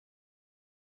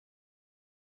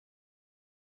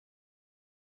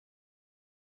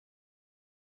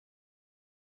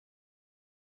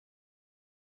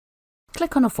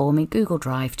click on a form in Google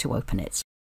Drive to open it.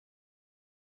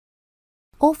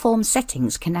 All form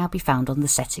settings can now be found on the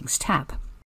Settings tab,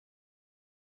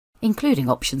 including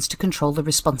options to control the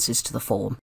responses to the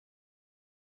form.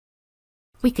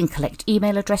 We can collect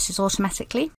email addresses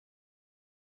automatically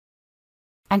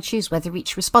and choose whether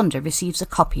each responder receives a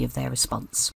copy of their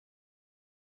response.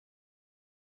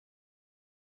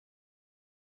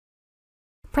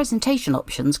 Presentation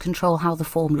options control how the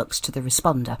form looks to the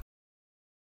responder,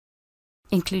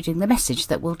 including the message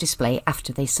that will display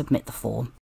after they submit the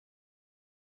form.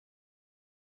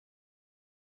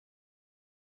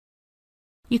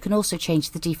 You can also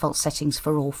change the default settings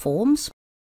for all forms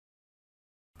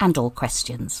and all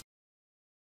questions.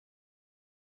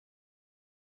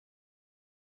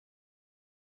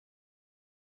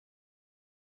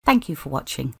 Thank you for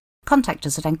watching. Contact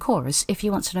us at Ancoris if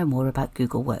you want to know more about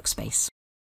Google Workspace.